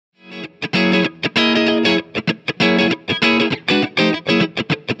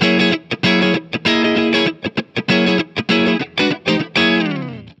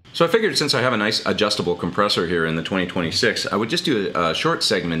So I figured since I have a nice adjustable compressor here in the 2026, I would just do a short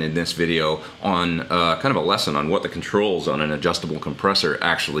segment in this video on kind of a lesson on what the controls on an adjustable compressor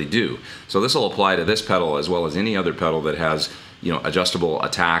actually do. So this will apply to this pedal as well as any other pedal that has, you know, adjustable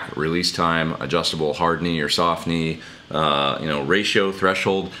attack, release time, adjustable hard knee or soft knee, you know, ratio,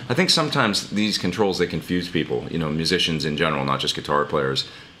 threshold. I think sometimes these controls, they confuse people, you know, musicians in general, not just guitar players.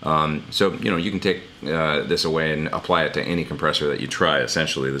 So, you know, you can take this away and apply it to any compressor that you try,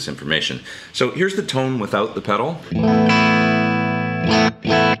 essentially, this information. So here's the tone without the pedal.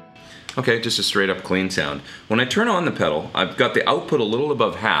 Okay, just a straight up clean sound. When I turn on the pedal, I've got the output a little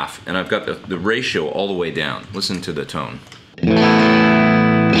above half, and I've got the ratio all the way down. Listen to the tone.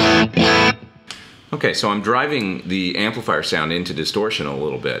 Okay, so I'm driving the amplifier sound into distortion a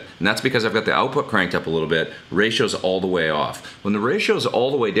little bit, and that's because I've got the output cranked up a little bit, ratio's all the way off. When the ratio's all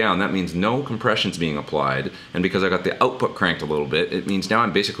the way down, that means no compression's being applied, and because I got the output cranked a little bit, it means now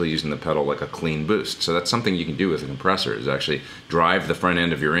I'm basically using the pedal like a clean boost. So that's something you can do with a compressor, is actually drive the front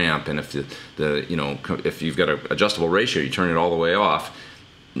end of your amp, and if if you've got an adjustable ratio, you turn it all the way off,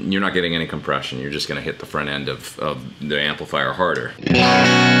 you're not getting any compression. You're just going to hit the front end of the amplifier harder.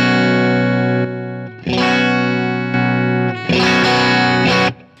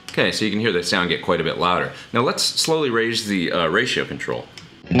 Okay, so you can hear the sound get quite a bit louder. Now let's slowly raise the ratio control.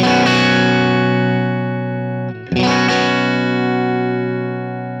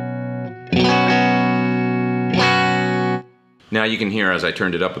 Now you can hear, as I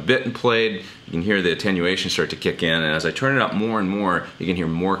turned it up a bit and played, you can hear the attenuation start to kick in, and as I turn it up more and more, you can hear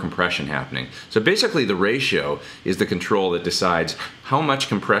more compression happening. So basically the ratio is the control that decides how much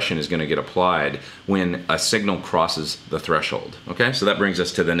compression is going to get applied when a signal crosses the threshold. Okay, so that brings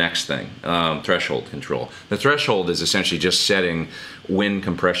us to the next thing, threshold control. The threshold is essentially just setting when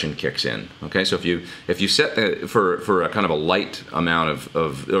compression kicks in. Okay, so if you set for a kind of a light amount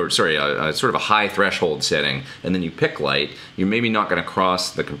a sort of a high threshold setting, and then you pick light, you're maybe not going to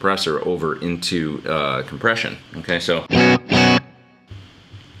cross the compressor over into compression. Okay, so if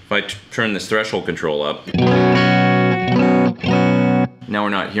I turn this threshold control up, now we're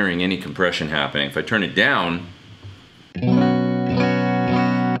not hearing any compression happening. If I turn it down,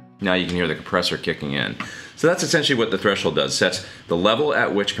 now you can hear the compressor kicking in. So that's essentially what the threshold does. Sets the level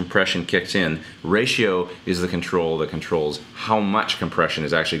at which compression kicks in. Ratio is the control that controls how much compression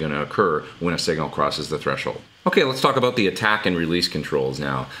is actually going to occur when a signal crosses the threshold. Okay, let's talk about the attack and release controls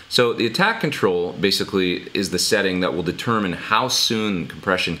now. So the attack control basically is the setting that will determine how soon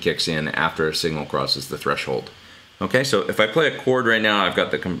compression kicks in after a signal crosses the threshold. Okay, so if I play a chord right now, I've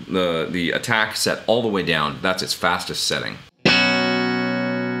got the attack set all the way down. That's its fastest setting.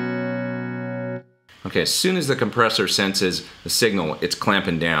 Okay, as soon as the compressor senses the signal, it's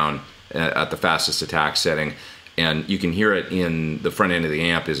clamping down at the fastest attack setting, and you can hear it in the front end of the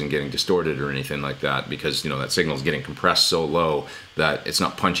amp isn't getting distorted or anything like that, because, you know, that signal is getting compressed so low that it's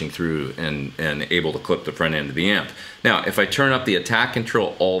not punching through and able to clip the front end of the amp. Now, if I turn up the attack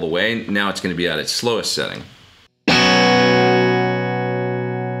control all the way, now it's going to be at its slowest setting.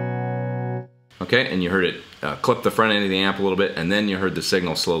 Okay, and you heard it clip the front end of the amp a little bit, and then you heard the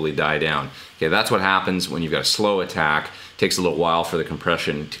signal slowly die down. Okay, that's what happens when you've got a slow attack. It takes a little while for the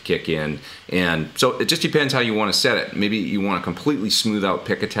compression to kick in, and so it just depends how you want to set it. Maybe you want a completely smooth out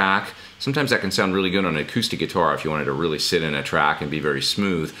pick attack. Sometimes that can sound really good on an acoustic guitar if you wanted to really sit in a track and be very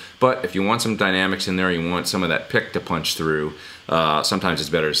smooth. But if you want some dynamics in there, you want some of that pick to punch through, sometimes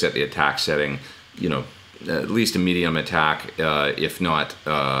it's better to set the attack setting, you know, at least a medium attack, if not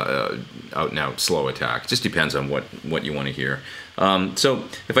out and out slow attack. It just depends on what you want to hear. So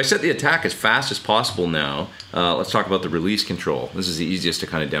if I set the attack as fast as possible now, let's talk about the release control. This is the easiest to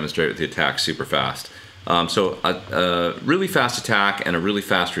kind of demonstrate with the attack super fast. So a really fast attack and a really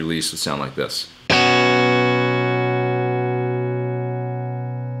fast release would sound like this.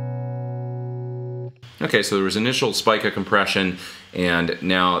 Okay, so there was initial spike of compression, and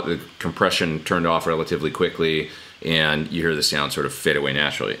now the compression turned off relatively quickly, and you hear the sound sort of fade away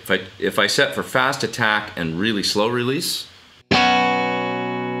naturally. If I set for fast attack and really slow release,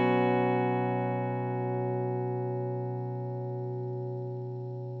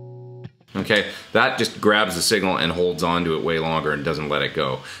 okay, that just grabs the signal and holds on to it way longer and doesn't let it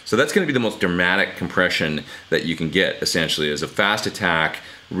go. So that's going to be the most dramatic compression that you can get, essentially, is a fast attack,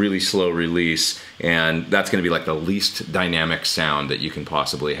 really slow release, and that's going to be like the least dynamic sound that you can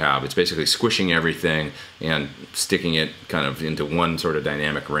possibly have. It's basically squishing everything and sticking it kind of into one sort of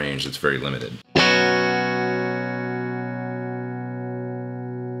dynamic range that's very limited.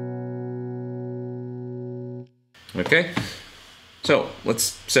 Okay, So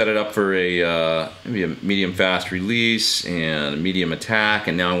let's set it up for maybe a medium fast release and a medium attack,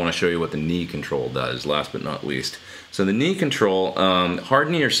 and now I want to show you what the knee control does, last but not least. So the knee control,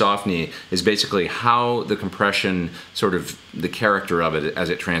 hard knee or soft knee, is basically how the compression, sort of the character of it as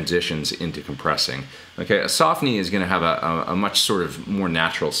it transitions into compressing. Okay, a soft knee is going to have a much sort of more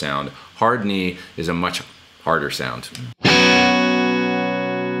natural sound. Hard knee is a much harder sound.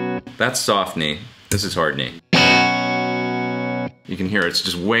 That's soft knee. This is hard knee. You can hear it's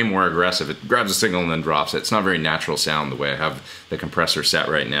just way more aggressive. It grabs a signal and then drops it. It's not a very natural sound the way I have the compressor set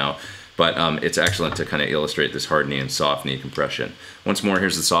right now, but it's excellent to kind of illustrate this hard knee and soft knee compression. Once more,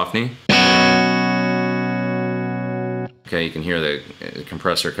 here's the soft knee. Okay, you can hear the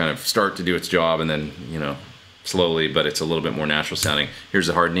compressor kind of start to do its job and then, you know, slowly, but it's a little bit more natural sounding. Here's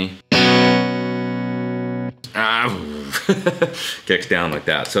the hard knee. Kicks down like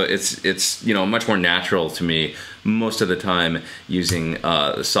that. So it's you know, much more natural to me most of the time using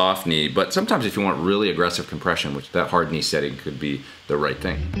the soft knee, but sometimes if you want really aggressive compression, which that hard knee setting could be the right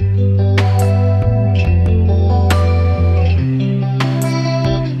thing.